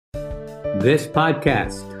This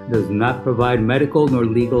podcast does not provide medical nor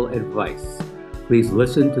legal advice. Please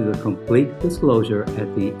listen to the complete disclosure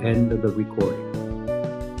at the end of the recording.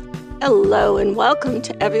 Hello and welcome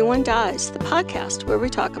to Everyone Dies, the podcast where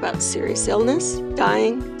we talk about serious illness,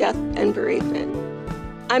 dying, death, and bereavement.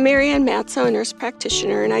 I'm Marianne Matzo, a nurse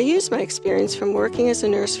practitioner, and I use my experience from working as a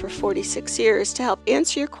nurse for 46 years to help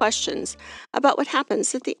answer your questions about what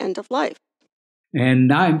happens at the end of life.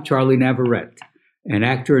 And I'm Charlie Navarrete, an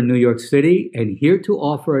actor in New York City, and here to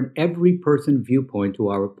offer an every-person viewpoint to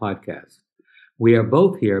our podcast. We are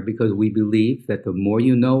both here because we believe that the more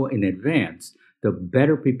you know in advance, the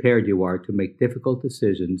better prepared you are to make difficult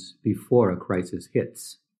decisions before a crisis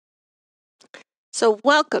hits. So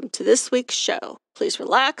welcome to this week's show. Please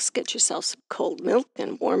relax, get yourself some cold milk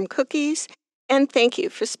and warm cookies, and thank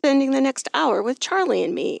you for spending the next hour with Charlie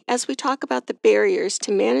and me as we talk about the barriers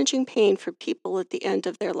to managing pain for people at the end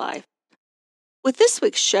of their life. With this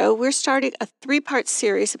week's show, we're starting a 3-part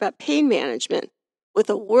series about pain management with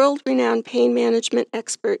a world-renowned pain management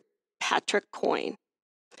expert, Patrick Coyne.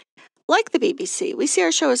 Like the BBC, we see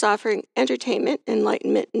our show as offering entertainment,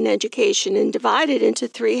 enlightenment, and education and divided into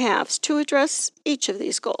 3 halves to address each of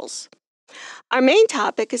these goals. Our main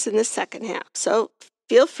topic is in the second half, so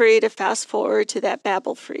feel free to fast forward to that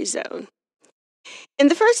babble-free zone. In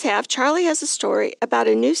the first half, Charlie has a story about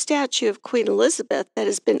a new statue of Queen Elizabeth that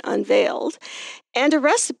has been unveiled and a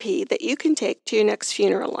recipe that you can take to your next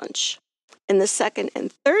funeral lunch. In the second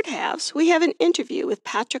and third halves, we have an interview with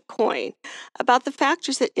Patrick Coyne about the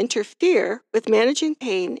factors that interfere with managing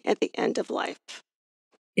pain at the end of life.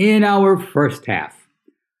 In our first half,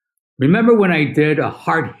 remember when I did a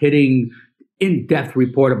hard-hitting, in-depth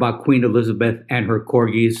report about Queen Elizabeth and her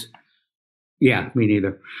Corgis? Yeah, me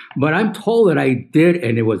neither. But I'm told that I did,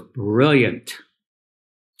 and it was brilliant.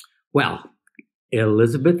 Well,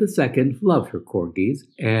 Elizabeth II loved her Corgis,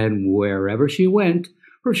 and wherever she went,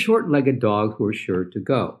 her short-legged dogs were sure to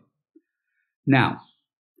go. Now,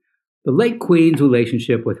 the late Queen's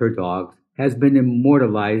relationship with her dogs has been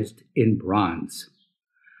immortalized in bronze.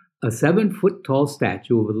 A 7-foot-tall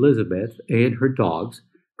statue of Elizabeth and her dogs,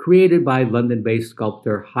 created by London-based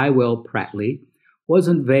sculptor Hywell Pratley, was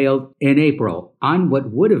unveiled in April on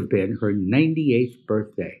what would have been her 98th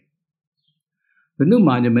birthday. The new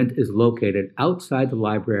monument is located outside the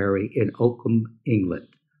library in Oakham, England,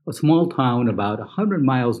 a small town about 100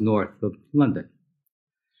 miles north of London.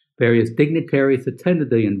 Various dignitaries attended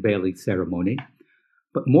the unveiling ceremony,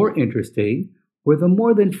 but more interesting were the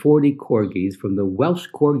more than 40 Corgis from the Welsh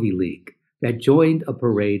Corgi League that joined a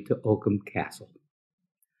parade to Oakham Castle.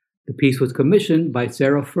 The piece was commissioned by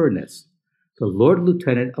Sarah Furness, the Lord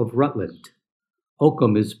Lieutenant of Rutland.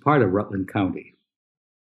 Oakham is part of Rutland County.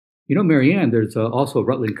 You know, Marianne, there's also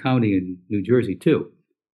Rutland County in New Jersey, too,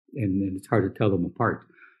 and it's hard to tell them apart.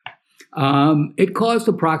 It cost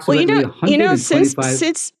approximately 125.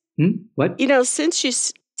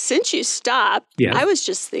 Since you stopped, yes. I was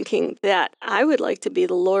just thinking that I would like to be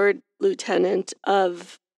the Lord Lieutenant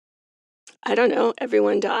of, I don't know,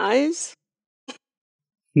 Everyone Dies.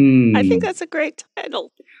 I think that's a great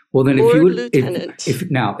title. Well, then, Lord if you would, Lieutenant.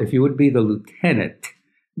 if you would be the lieutenant,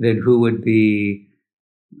 then who would be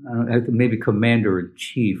maybe commander in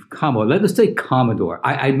chief? Commodore. Let's say Commodore.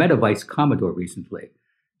 I met a vice commodore recently.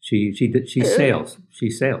 She sails,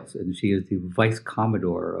 and she is the vice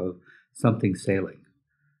commodore of something sailing.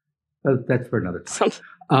 That's for another time.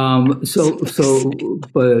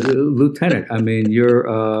 But lieutenant, I mean, you're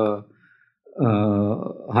a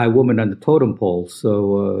high woman on the totem pole,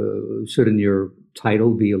 so shouldn't your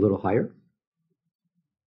title be a little higher?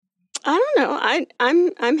 I don't know.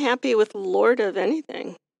 I'm happy with Lord of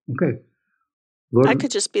anything. Okay, I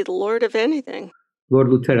could just be the Lord of anything. Lord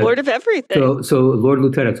Lieutenant. Lord of everything. So Lord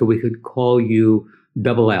Lieutenant, so we could call you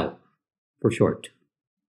Double L for short.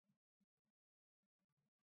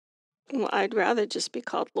 Well, I'd rather just be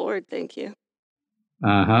called Lord, thank you.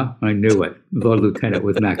 Uh-huh, I knew it. Lord Lieutenant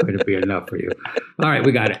was not going to be enough for you. All right,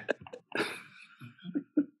 we got it.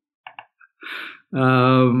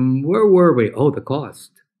 Where were we? Oh, the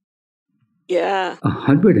cost. Yeah.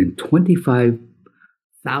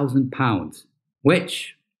 £125,000,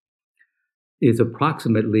 which is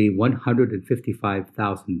approximately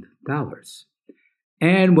 $155,000,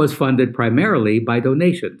 and was funded primarily by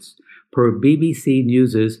donations, per BBC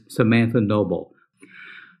News' Samantha Noble.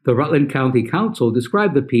 The Rutland County Council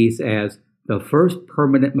described the piece as the first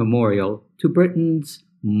permanent memorial to Britain's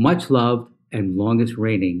much-loved and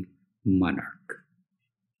longest-reigning monarch.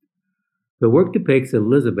 The work depicts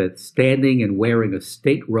Elizabeth standing and wearing a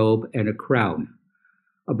state robe and a crown.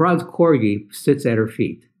 A bronze corgi sits at her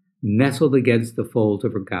feet, nestled against the folds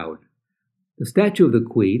of her gown. The statue of the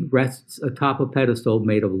Queen rests atop a pedestal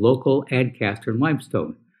made of local Ancaster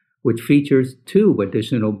limestone, which features two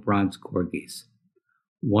additional bronze corgis,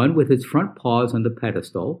 one with its front paws on the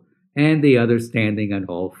pedestal and the other standing on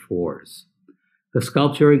all fours. The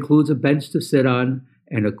sculpture includes a bench to sit on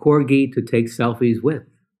and a corgi to take selfies with.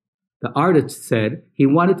 The artist said he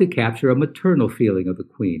wanted to capture a maternal feeling of the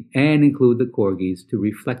Queen and include the corgis to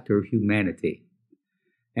reflect her humanity.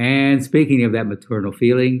 And speaking of that maternal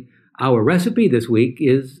feeling, our recipe this week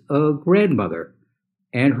is a grandmother,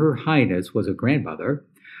 and Her Highness was a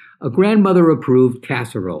grandmother-approved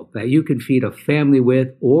casserole that you can feed a family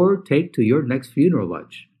with or take to your next funeral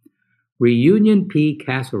lunch. Reunion Pea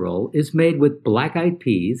Casserole is made with black-eyed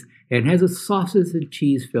peas and has a sausage and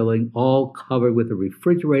cheese filling all covered with a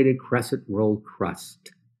refrigerated crescent roll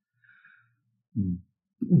crust.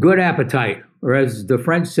 Good appetite, or as the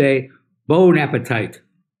French say, bon appétit.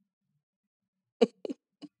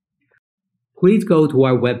 Please go to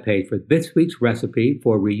our webpage for this week's recipe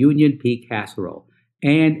for Reunion Pea Casserole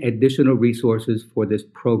and additional resources for this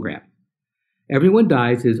program. Everyone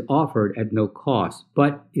Dies is offered at no cost,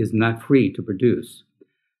 but is not free to produce.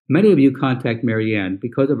 Many of you contact Marianne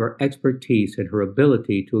because of her expertise and her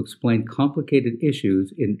ability to explain complicated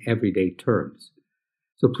issues in everyday terms.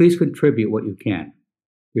 So please contribute what you can.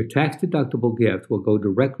 Your tax-deductible gift will go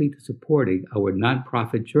directly to supporting our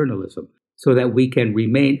nonprofit journalism so that we can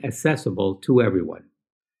remain accessible to everyone.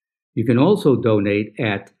 You can also donate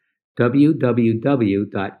at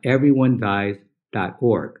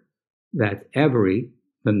www.everyonedies.org. That's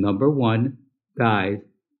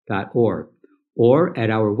dies.org, or at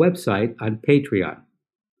our website on Patreon,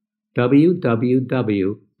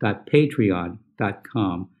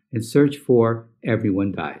 www.patreon.com, and search for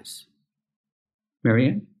Everyone Dies.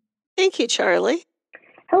 Marianne? Thank you, Charlie.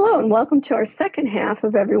 Hello, and welcome to our second half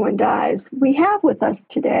of Everyone Dies. We have with us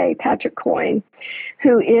today Patrick Coyne,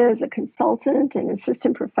 who is a consultant and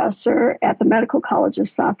assistant professor at the Medical College of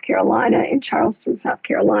South Carolina in Charleston, South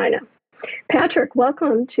Carolina. Patrick,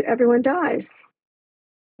 welcome to Everyone Dies.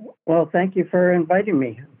 Well, thank you for inviting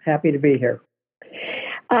me. I'm happy to be here.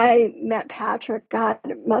 I met Patrick, God,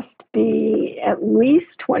 it must be at least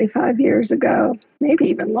 25 years ago, maybe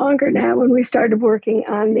even longer now, when we started working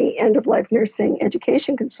on the End-of-Life Nursing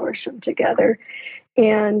Education Consortium together.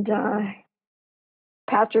 And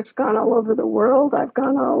Patrick's gone all over the world. I've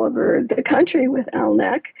gone all over the country with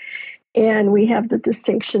LNEC. And we have the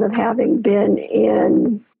distinction of having been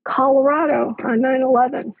in Colorado on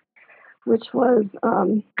 9/11, which was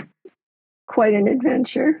quite an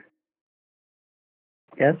adventure.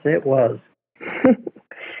 Yes, it was.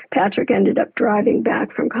 Patrick ended up driving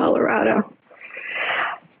back from Colorado.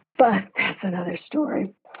 But that's another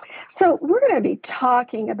story. So we're going to be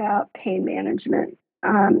talking about pain management,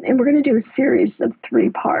 and we're going to do a series of 3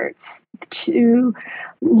 parts. And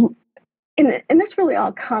this really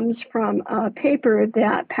all comes from a paper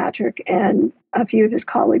that Patrick and a few of his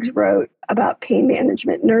colleagues wrote about pain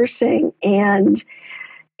management nursing and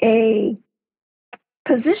a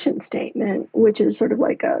position statement, which is sort of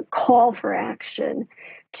like a call for action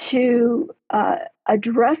to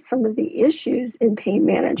address some of the issues in pain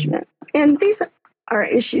management. And these are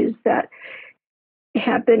issues that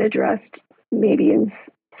have been addressed maybe in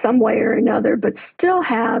some way or another, but still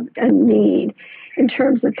have a need in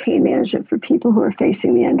terms of pain management for people who are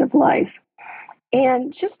facing the end of life.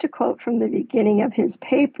 And just to quote from the beginning of his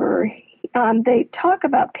paper, they talk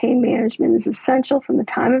about pain management is essential from the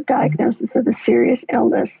time of diagnosis of a serious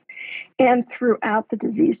illness and throughout the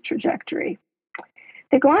disease trajectory.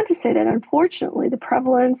 They go on to say that, unfortunately, the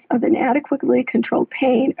prevalence of inadequately controlled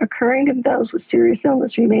pain occurring in those with serious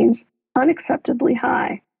illness remains unacceptably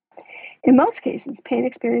high. In most cases, pain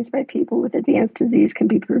experienced by people with advanced disease can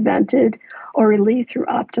be prevented or relieved through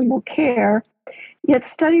optimal care, yet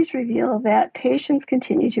studies reveal that patients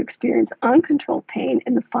continue to experience uncontrolled pain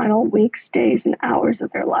in the final weeks, days, and hours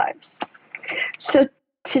of their lives. So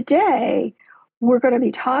today, we're going to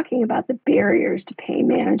be talking about the barriers to pain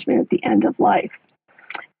management at the end of life.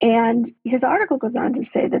 And his article goes on to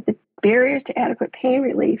say that the barriers to adequate pain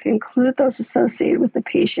relief include those associated with the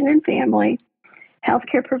patient and family,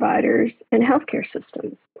 healthcare providers, and healthcare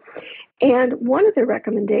systems. And one of the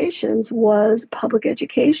recommendations was public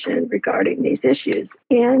education regarding these issues.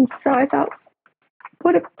 And so I thought,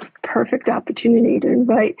 what a perfect opportunity to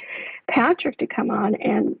invite Patrick to come on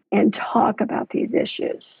and talk about these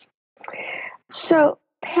issues. So,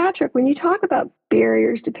 Patrick, when you talk about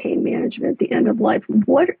barriers to pain management at the end of life,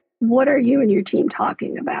 what are you and your team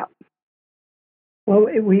talking about? Well,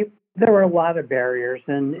 there are a lot of barriers,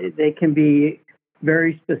 and they can be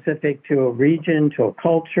very specific to a region, to a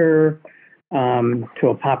culture, to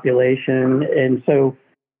a population. And so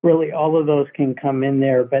really all of those can come in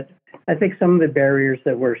there. But I think some of the barriers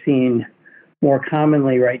that we're seeing more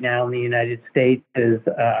commonly right now in the United States is,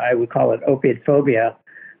 I would call it opiate phobia,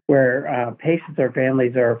 where patients or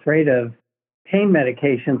families are afraid of pain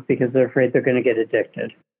medications because they're afraid they're going to get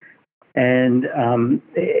addicted. And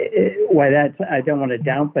why that's, I don't want to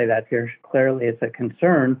downplay that here. Clearly, it's a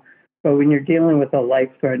concern. But when you're dealing with a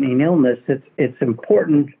life-threatening illness, it's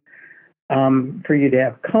important for you to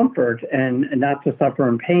have comfort and not to suffer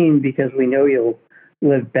in pain, because we know you'll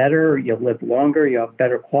live better, you'll live longer, you'll have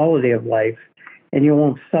better quality of life, and you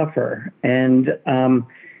won't suffer. And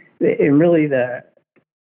really, the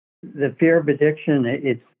fear of addiction,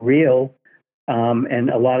 it's real, and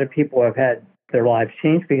a lot of people have had their lives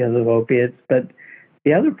changed because of opiates. But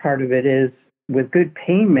the other part of it is, with good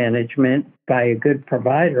pain management by a good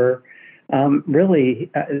provider, really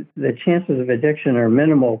the chances of addiction are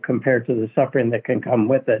minimal compared to the suffering that can come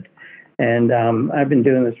with it. And I've been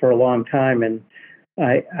doing this for a long time, and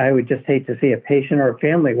I would just hate to see a patient or a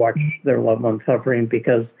family watch their loved one suffering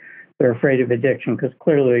because they're afraid of addiction, because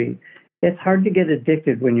clearly it's hard to get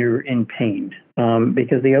addicted when you're in pain,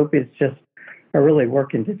 because the opiates just are really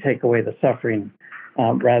working to take away the suffering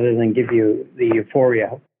rather than give you the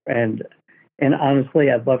euphoria. And honestly,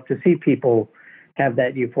 I'd love to see people have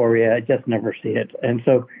that euphoria. I just never see it. And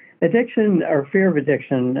so addiction, or fear of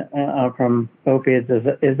addiction from opiates,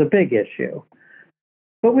 is a big issue.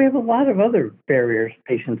 But we have a lot of other barriers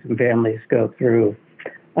patients and families go through.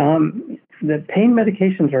 The pain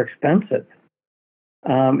medications are expensive,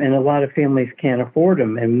 and a lot of families can't afford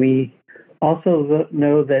them. And we also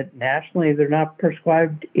know that nationally they're not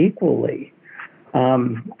prescribed equally. A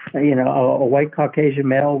white Caucasian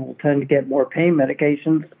male will tend to get more pain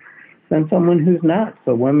medications than someone who's not.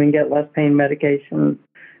 So women get less pain medication,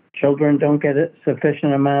 children don't get it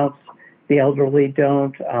sufficient amounts, the elderly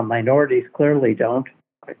don't, minorities clearly don't.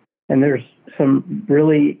 And there's some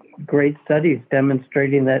really great studies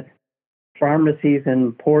demonstrating that pharmacies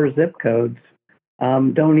in poor zip codes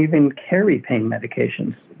don't even carry pain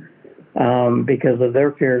medications because of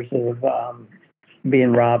their fears of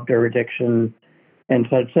being robbed or addiction and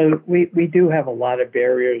such. So we do have a lot of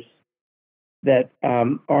barriers that are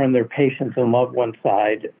on their patients' and loved ones'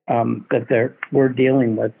 side that we're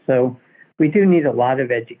dealing with. So we do need a lot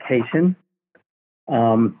of education.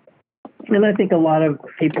 And I think a lot of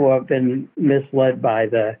people have been misled by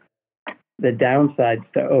the downsides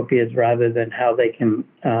to opiates rather than how they can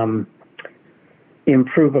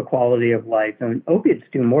improve a quality of life. And opiates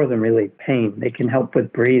do more than relieve pain. They can help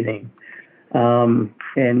with breathing. We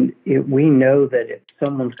know that if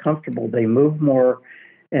someone's comfortable, they move more.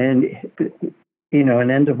 And, an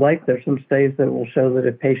end of life, there's some studies that will show that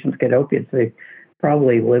if patients get opiates, they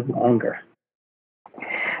probably live longer.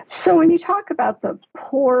 So when you talk about the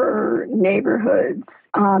poorer neighborhoods,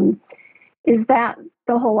 is that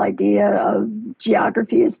the whole idea of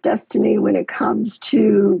geography is destiny when it comes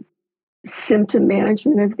to symptom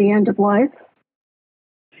management of the end of life?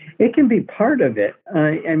 It can be part of it.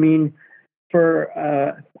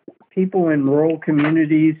 For people in rural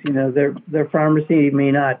communities, their pharmacy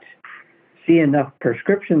may not see enough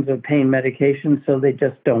prescriptions of pain medications, so they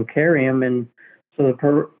just don't carry them. And so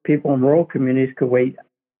the people in rural communities could wait,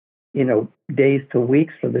 days to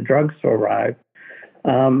weeks for the drugs to arrive.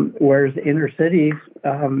 Whereas inner cities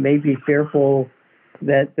may be fearful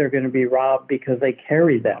that they're going to be robbed because they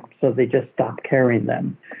carry them, so they just stop carrying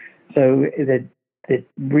them. So the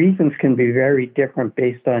reasons can be very different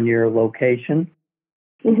based on your location.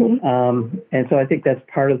 Mm-hmm. And so I think that's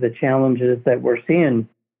part of the challenges that we're seeing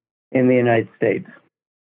in the United States.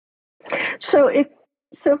 So if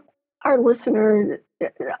our listener,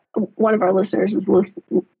 one of our listeners is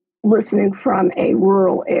listening from a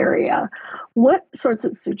rural area, what sorts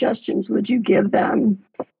of suggestions would you give them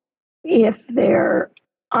if they're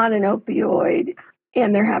on an opioid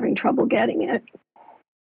and they're having trouble getting it?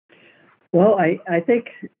 Well, I think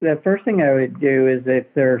the first thing I would do is, if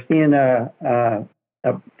they're seeing a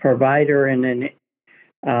provider in an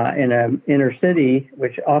inner city,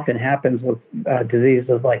 which often happens with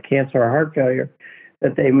diseases like cancer or heart failure,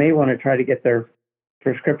 that they may want to try to get their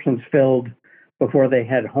prescriptions filled before they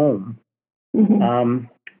head home. Mm-hmm.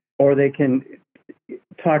 Or they can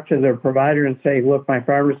talk to their provider and say, look, my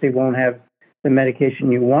pharmacy won't have the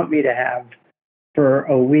medication you want me to have for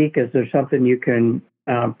a week. Is there something you can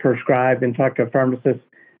prescribe? And talk to a pharmacist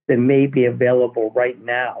that may be available right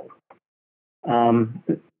now.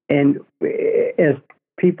 And as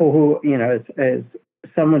people who, as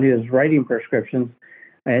someone who is writing prescriptions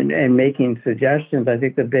and making suggestions, I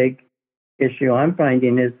think the big issue I'm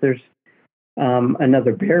finding is there's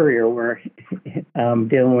another barrier we're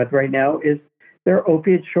dealing with right now is there are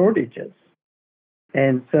opiate shortages.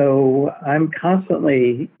 And so I'm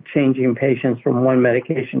constantly changing patients from one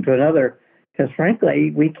medication to another because,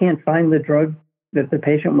 frankly, we can't find the drug that the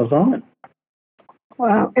patient was on.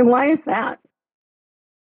 Wow. And why is that?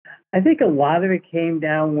 I think a lot of it came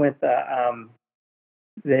down with the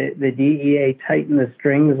DEA tightened the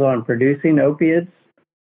strings on producing opiates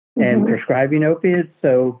and prescribing opiates.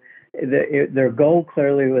 So their goal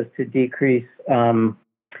clearly was to decrease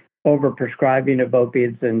overprescribing of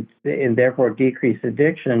opiates and therefore decrease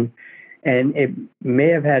addiction. And it may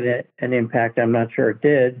have had an impact. I'm not sure it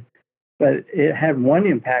did, but it had one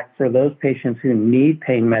impact for those patients who need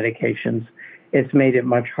pain medications. It's made it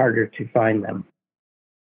much harder to find them.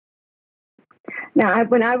 Now,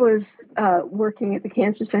 when I was working at the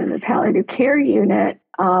Cancer Center, the palliative care unit,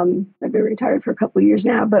 I've been retired for a couple of years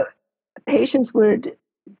now, but patients would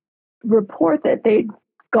report that they'd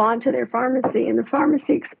gone to their pharmacy, and the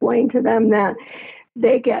pharmacy explained to them that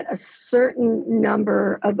they get a certain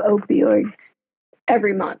number of opioids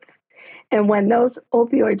every month. And when those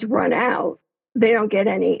opioids run out, they don't get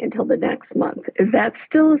any until the next month. Is that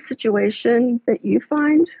still a situation that you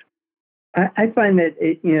find? I find that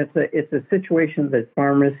it's a situation that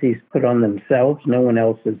pharmacies put on themselves. No one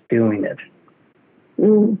else is doing it.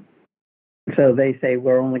 Mm. So they say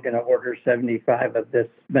we're only going to order 75 of this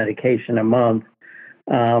medication a month.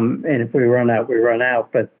 And if we run out, we run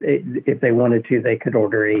out. But if they wanted to, they could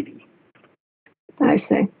order 80. I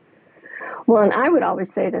see. Well, and I would always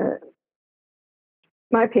say to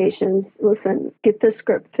my patients, listen, get this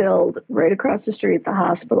script filled right across the street at the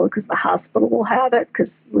hospital because the hospital will have it,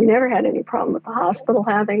 because we never had any problem with the hospital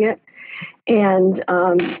having it. And,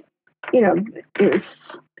 it's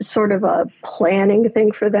sort of a planning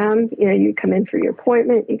thing for them. You come in for your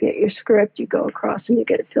appointment, you get your script, you go across and you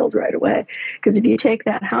get it filled right away. Because if you take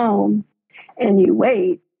that home and you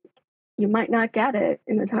wait, you might not get it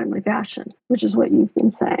in a timely fashion, which is what you've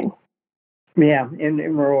been saying. Yeah, in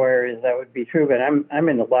rural areas that would be true, but I'm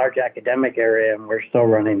in a large academic area and we're still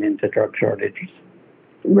running into drug shortages.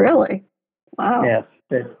 Really? Wow. Yes,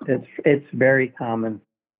 it's very common.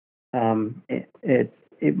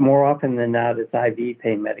 It more often than not, it's IV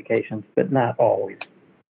pain medications, but not always.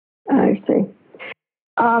 I see.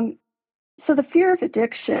 So the fear of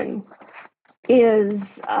addiction is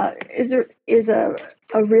a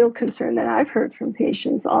real concern that I've heard from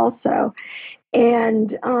patients also,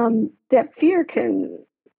 and that fear can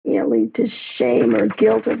lead to shame or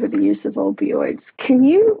guilt over the use of opioids. Can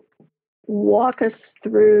you walk us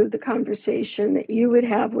through the conversation that you would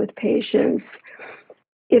have with patients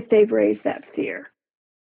if they've raised that fear?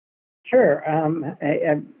 Sure.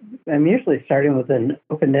 I'm usually starting with an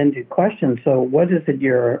open-ended question. So, what is it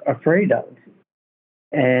you're afraid of?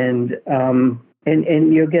 And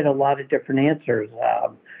you'll get a lot of different answers.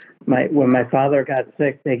 When my father got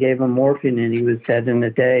sick, they gave him morphine, and he was dead in a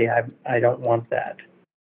day. I don't want that.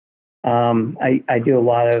 I do a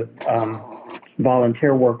lot of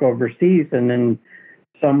volunteer work overseas, and in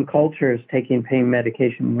some cultures, taking pain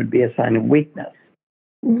medication would be a sign of weakness.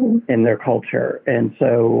 In their culture. And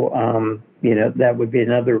so, that would be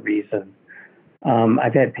another reason.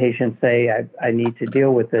 I've had patients say, I need to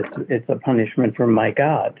deal with this. It's a punishment from my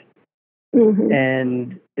God.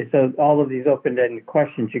 And so all of these open-ended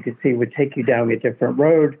questions you could see would take you down a different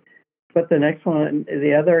road. But the next one,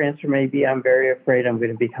 the other answer may be, I'm very afraid I'm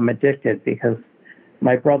going to become addicted because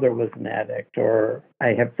my brother was an addict, or I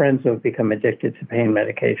have friends who have become addicted to pain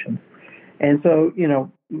medications. And so,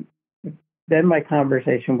 then my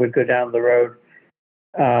conversation would go down the road.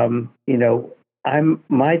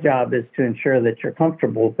 My job is to ensure that you're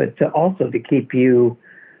comfortable, but to keep you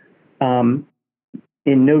in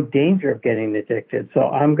no danger of getting addicted. So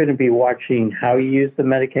I'm going to be watching how you use the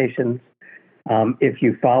medications. If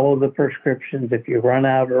you follow the prescriptions, if you run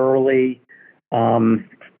out early, in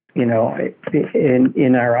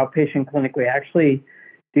our outpatient clinic, we actually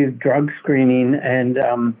do drug screening, and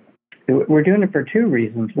we're doing it for two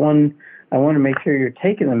reasons. One, I want to make sure you're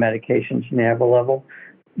taking the medications and you have a level.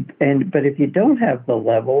 But if you don't have the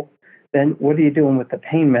level, then what are you doing with the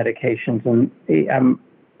pain medications? And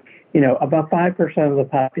about 5% of the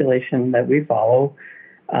population that we follow,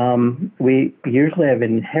 we usually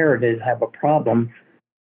have a problem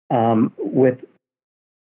with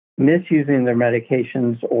misusing their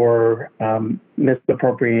medications or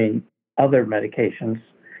misappropriating other medications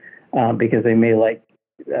because they may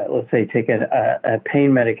let's say, take a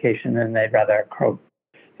pain medication and they'd rather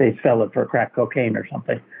they sell it for crack cocaine or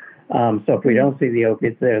something. So if we don't see the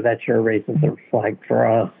opiates there, that sure raises a flag for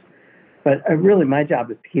us. But really, my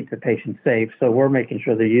job is to keep the patient safe. So we're making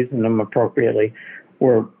sure they're using them appropriately.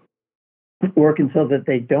 We're working so that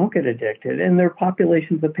they don't get addicted. And there are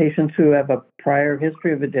populations of patients who have a prior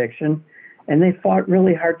history of addiction, and they fought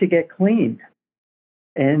really hard to get clean.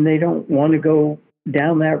 And they don't want to go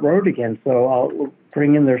down that road again. So I'll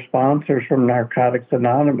bring in their sponsors from Narcotics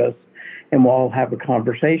Anonymous, and we'll all have a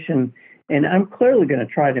conversation. And I'm clearly going to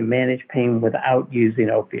try to manage pain without using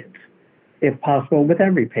opiates, if possible, with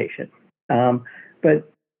every patient. But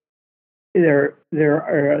there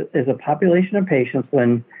is a population of patients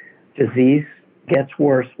when disease gets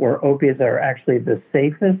worse where opiates are actually the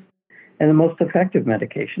safest and the most effective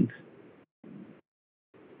medications.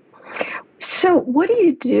 So what do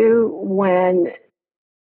you do when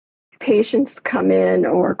patients come in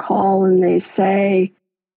or call and they say,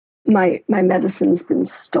 my medicine's been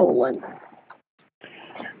stolen?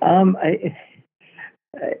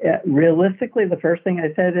 Realistically, the first thing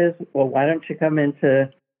I said is, well, why don't you come in to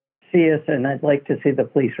see us, and I'd like to see the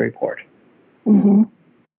police report. Mm-hmm.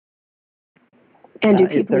 And do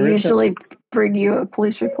people usually bring you a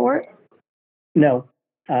police report? No.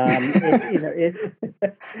 I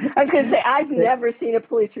was going to say, I've never seen a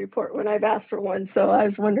police report when I've asked for one, so I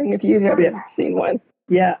was wondering if you've ever seen one.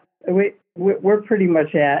 Yeah, we're pretty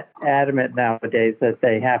much adamant nowadays that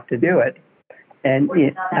they have to do it. And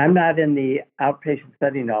I'm not in the outpatient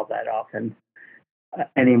setting all that often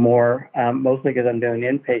anymore, mostly because I'm doing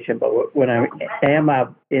inpatient. But when I am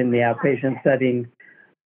out in the outpatient setting,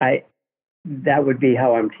 that would be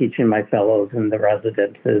how I'm teaching my fellows and the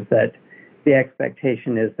residents, is that the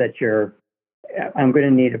expectation is that I'm going to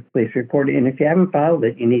need a police report. And if you haven't filed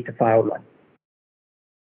it, you need to file one.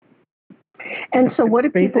 And so what do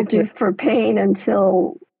people do for pain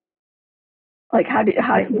until, like,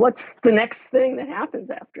 what's the next thing that happens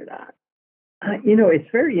after that? It's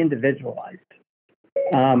very individualized.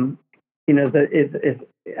 I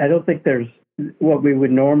don't think there's, what we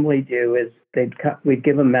would normally do is we'd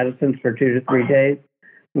give them medicines for 2 to 3 days.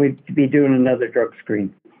 We'd be doing another drug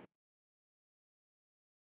screen.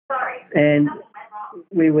 And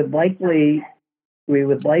we would likely put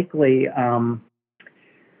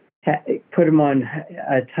them on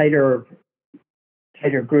a tighter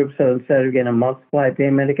group. So instead of getting a month's supply of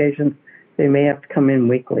pain medications, they may have to come in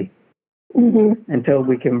weekly until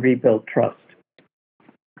we can rebuild trust.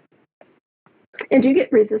 And do you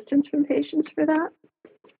get resistance from patients for that?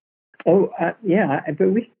 Oh, yeah, but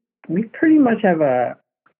we pretty much have I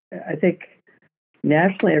think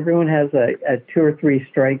nationally everyone has a 2 or 3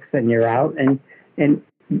 strikes and you're out. And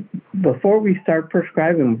before we start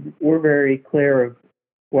prescribing, we're very clear of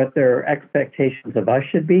what their expectations of us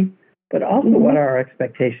should be, but also what our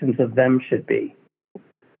expectations of them should be.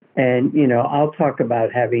 And, I'll talk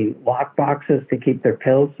about having lock boxes to keep their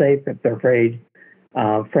pills safe if they're afraid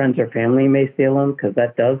friends or family may steal them, because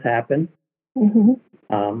that does happen.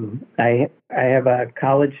 I have a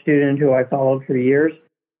college student who I followed for years.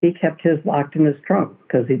 He kept his locked in his trunk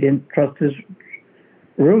because he didn't trust his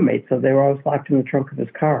roommates, so they were always locked in the trunk of his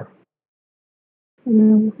car.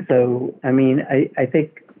 So, I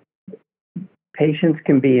think patients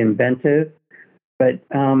can be inventive, but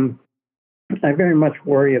I very much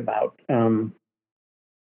worry about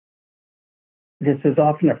this is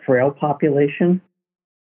often a frail population,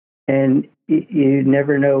 and you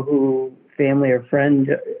never know who family or friend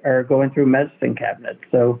are going through medicine cabinets.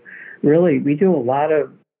 So really, we do a lot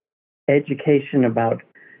of education about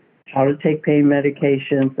how to take pain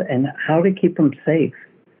medications and how to keep them safe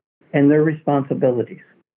and their responsibilities.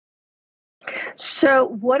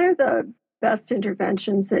 So what are the best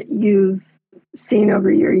interventions that you've seen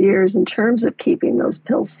over your years in terms of keeping those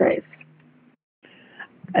pills safe?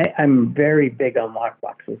 I'm very big on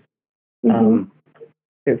lockboxes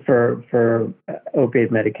for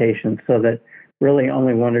opiate medications, so that really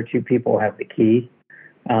only 1 or 2 people have the key.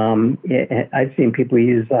 I've seen people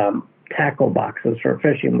use tackle boxes for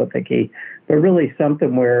fishing with the key, but really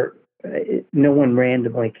something where no one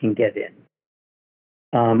randomly can get in.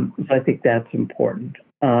 So I think that's important.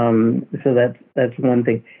 So that's one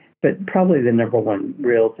thing. But probably the number one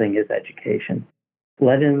real thing is education.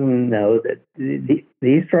 Letting them know that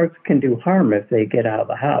these drugs can do harm if they get out of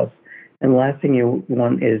the house. And the last thing you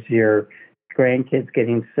want is your grandkids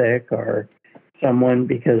getting sick or someone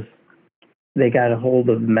because they got a hold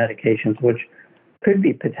of the medications, which could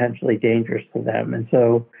be potentially dangerous to them. And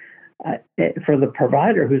so for the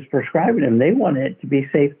provider who's prescribing them, they want it to be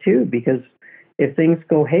safe too, because if things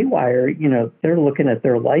go haywire, they're looking at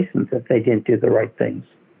their license if they didn't do the right things.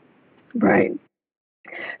 Right.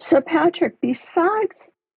 So, Patrick, besides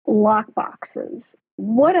lock boxes,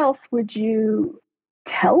 what else would you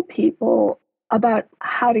tell people about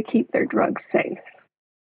how to keep their drugs safe?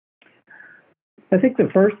 I think the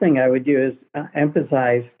first thing I would do is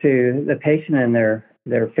emphasize to the patient and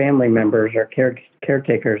their family members or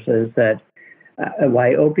caretakers is that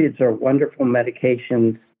why opiates are wonderful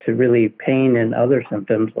medications to relieve pain and other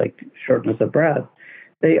symptoms like shortness of breath,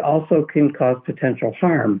 they also can cause potential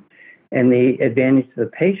harm. And the advantage the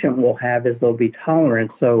patient will have is they'll be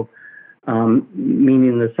tolerant. So,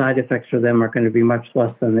 meaning the side effects for them are going to be much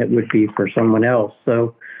less than it would be for someone else.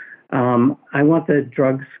 So, I want the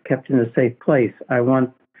drugs kept in a safe place. I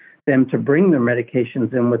want them to bring their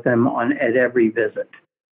medications in with them at every visit.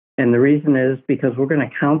 And the reason is because we're going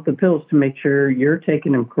to count the pills to make sure you're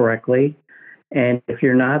taking them correctly. And if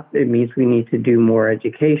you're not, it means we need to do more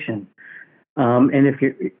education. And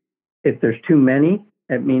if there's too many,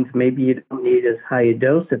 it means maybe you don't need as high a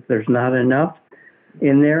dose. If there's not enough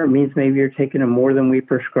in there, it means maybe you're taking them more than we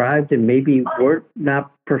prescribed, and maybe we're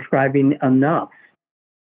not prescribing enough.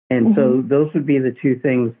 And so those would be the two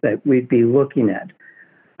things that we'd be looking at.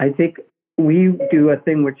 I think we do a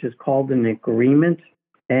thing which is called an agreement,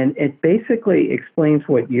 and it basically explains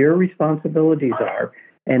what your responsibilities are,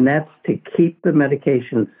 and that's to keep the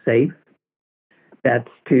medications safe. That's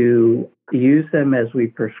to use them as we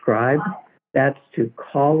prescribe. That's to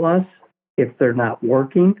call us if they're not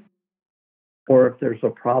working or if there's a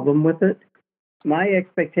problem with it. My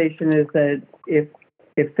expectation is that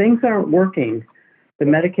if things aren't working, the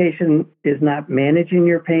medication is not managing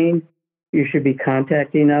your pain, you should be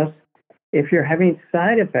contacting us. If you're having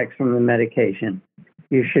side effects from the medication,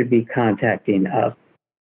 you should be contacting us.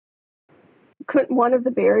 Couldn't one of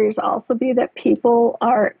the barriers also be that people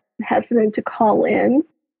are hesitant to call in?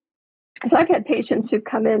 So I've had patients who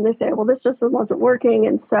come in, they say, well, this just wasn't working,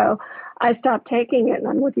 and so I stopped taking it. And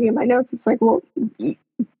I'm looking at my notes. It's like, well,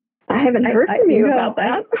 I haven't heard from you about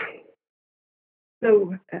that.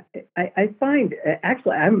 So I find,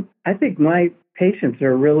 actually, I think my patients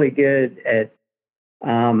are really good at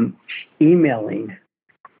emailing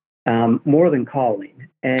more than calling,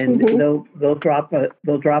 and they'll drop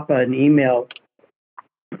an email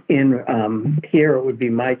in here. It would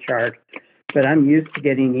be my chart, but I'm used to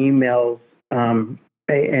getting emails,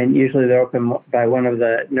 and usually they're open by one of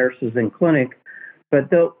the nurses in clinic. But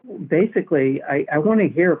they'll basically, I want to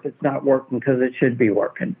hear if it's not working because it should be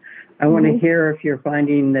working. I want to hear if you're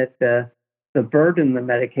finding that the burden of the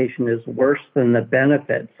medication is worse than the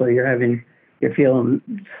benefit. So you're feeling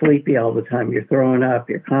sleepy all the time, you're throwing up,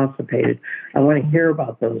 you're constipated. I want to hear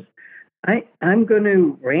about those. I'm going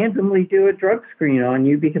to randomly do a drug screen on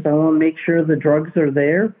you because I want to make sure the drugs are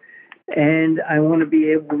there, and I want to be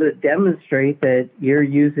able to demonstrate that you're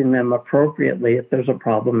using them appropriately if there's a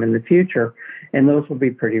problem in the future, and those will be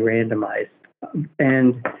pretty randomized.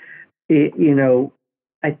 And,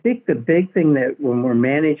 I think the big thing that when we're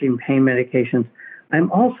managing pain medications,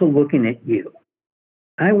 I'm also looking at you.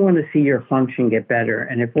 I want to see your function get better.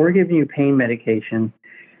 And if we're giving you pain medication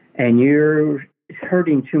and you're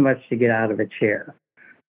hurting too much to get out of a chair,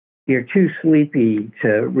 you're too sleepy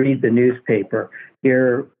to read the newspaper,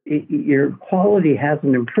 your quality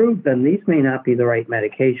hasn't improved, then these may not be the right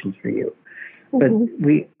medications for you. But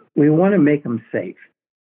we want to make them safe.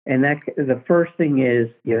 And that the first thing is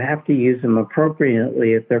you have to use them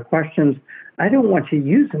appropriately. If there are questions, I don't want you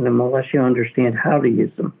using them unless you understand how to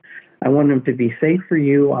use them. I want them to be safe for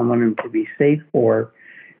you. I want them to be safe for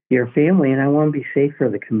your family, and I want to be safe for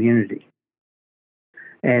the community.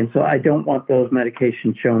 And so I don't want those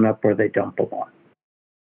medications showing up where they don't belong.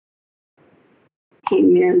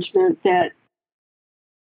 Pain management that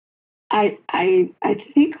I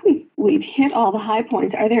think we've hit all the high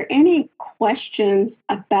points. Are there any questions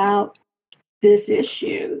about this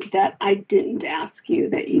issue that I didn't ask you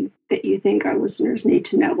that you think our listeners need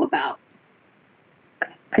to know about?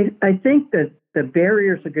 I think that the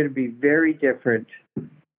barriers are going to be very different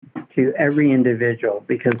to every individual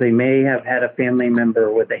because they may have had a family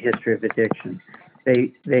member with a history of addiction.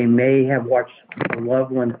 They may have watched a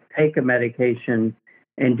loved one take a medication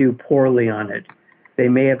and do poorly on it. They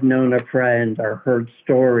may have known a friend or heard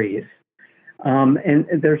stories. And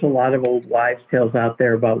there's a lot of old wives' tales out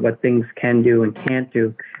there about what things can do and can't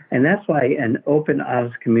do. And that's why an open,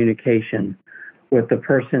 honest communication with the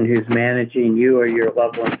person who's managing you or your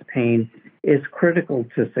loved one's pain is critical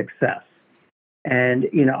to success. And,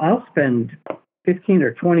 I'll spend 15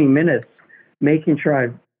 or 20 minutes making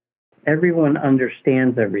sure everyone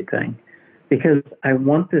understands everything because I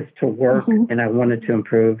want this to work and I want it to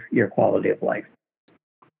improve your quality of life.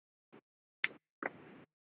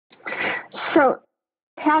 So,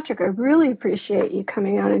 Patrick, I really appreciate you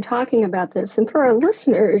coming on and talking about this. And for our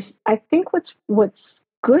listeners, I think what's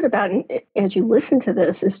good about as you listen to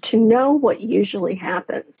this is to know what usually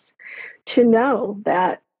happens, to know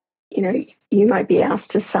that, you might be asked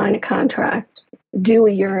to sign a contract, do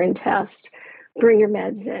a urine test, bring your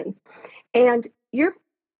meds in. And your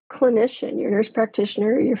clinician, your nurse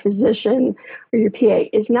practitioner, your physician, or your PA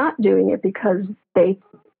is not doing it because they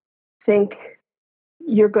think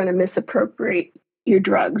you're going to misappropriate your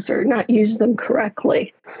drugs or not use them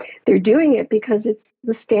correctly. They're doing it because it's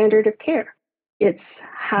the standard of care. It's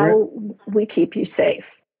how we keep you safe.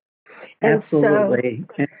 And absolutely.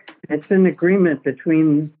 So, it's an agreement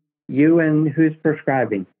between you and who's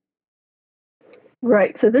prescribing.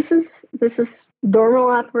 Right. So this is normal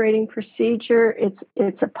operating procedure.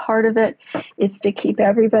 It's a part of it. It's to keep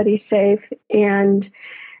everybody safe and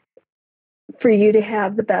for you to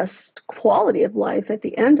have the best quality of life at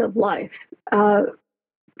the end of life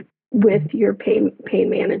with your pain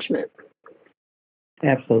management.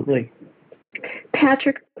 Absolutely.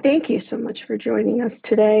 Patrick, thank you so much for joining us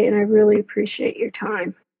today, and I really appreciate your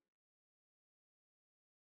time.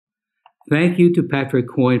 Thank you to Patrick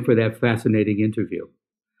Coyne for that fascinating interview.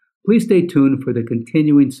 Please stay tuned for the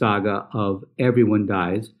continuing saga of Everyone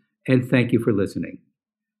Dies, and thank you for listening.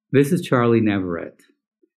 This is Charlie Navarrete,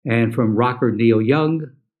 and from rocker Neil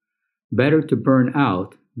Young, better to burn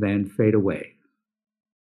out than fade away.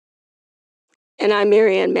 And I'm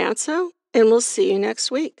Marianne Matzo, and we'll see you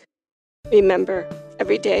next week. Remember,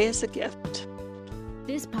 every day is a gift.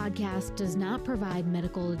 This podcast does not provide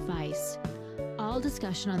medical advice. All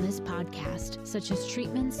discussion on this podcast, such as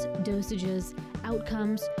treatments, dosages,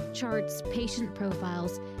 outcomes, charts, patient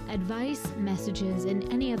profiles, advice, messages,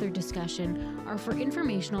 and any other discussion are for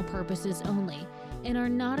informational purposes only and are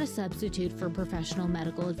not a substitute for professional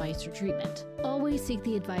medical advice or treatment. Always seek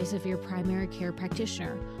the advice of your primary care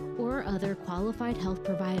practitioner or other qualified health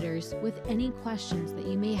providers with any questions that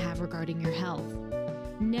you may have regarding your health.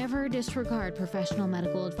 Never disregard professional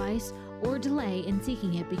medical advice or delay in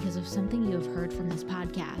seeking it because of something you have heard from this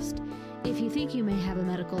podcast. If you think you may have a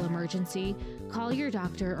medical emergency, call your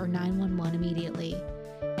doctor or 911 immediately.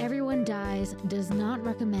 Everyone Dies does not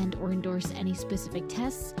recommend or endorse any specific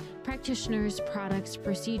tests, practitioners, products,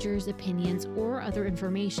 procedures, opinions, or other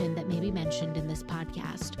information that may be mentioned in this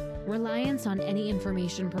podcast. Reliance on any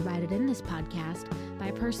information provided in this podcast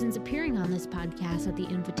by persons appearing on this podcast at the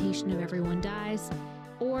invitation of Everyone Dies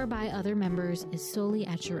or by other members is solely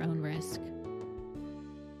at your own risk.